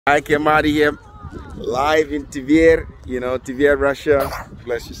I came out of here live in Tver, Tver, Russia.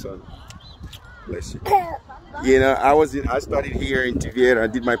 Bless you, son. Bless you. I studied here in Tver. I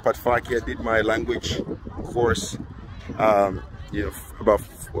did my Tver, did my language course. About,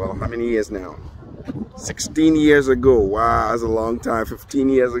 well, how many years now? 16 years ago. Wow, that's a long time. 15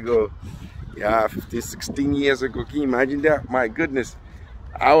 years ago. Yeah, 16 years ago. Can you imagine that? My goodness.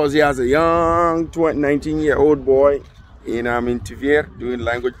 I was here as a young 19-year-old boy. I'm in Tver doing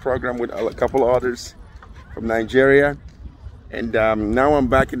language program with a couple of others from Nigeria. And now I'm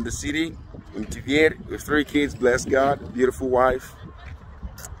back in the city in Tver with 3 kids, bless God, beautiful wife.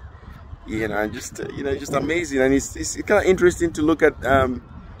 Just amazing. And it's kind of interesting to look at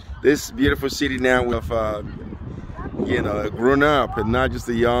this beautiful city now with grown up and not just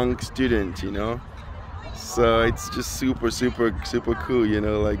a young student, So it's just super cool,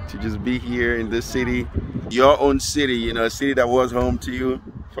 like to just be here in this city, your own city, a city that was home to you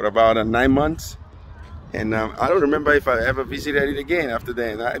for about 9 months. And I don't remember if I ever visited it again after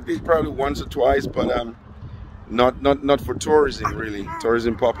that. I did probably once or twice, but not for tourism, really,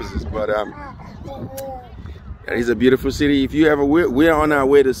 tourism purposes. But it's a beautiful city. If you ever, we're on our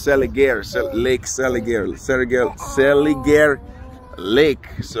way to Seliger Lake.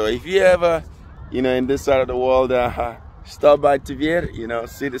 So if you ever, in this side of the world, stop by Tver,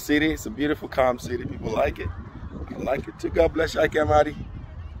 see the city. It's a beautiful, calm city. People like it. I like it too. God bless you. I came out of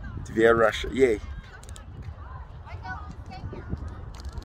Tver, Russia. Yay.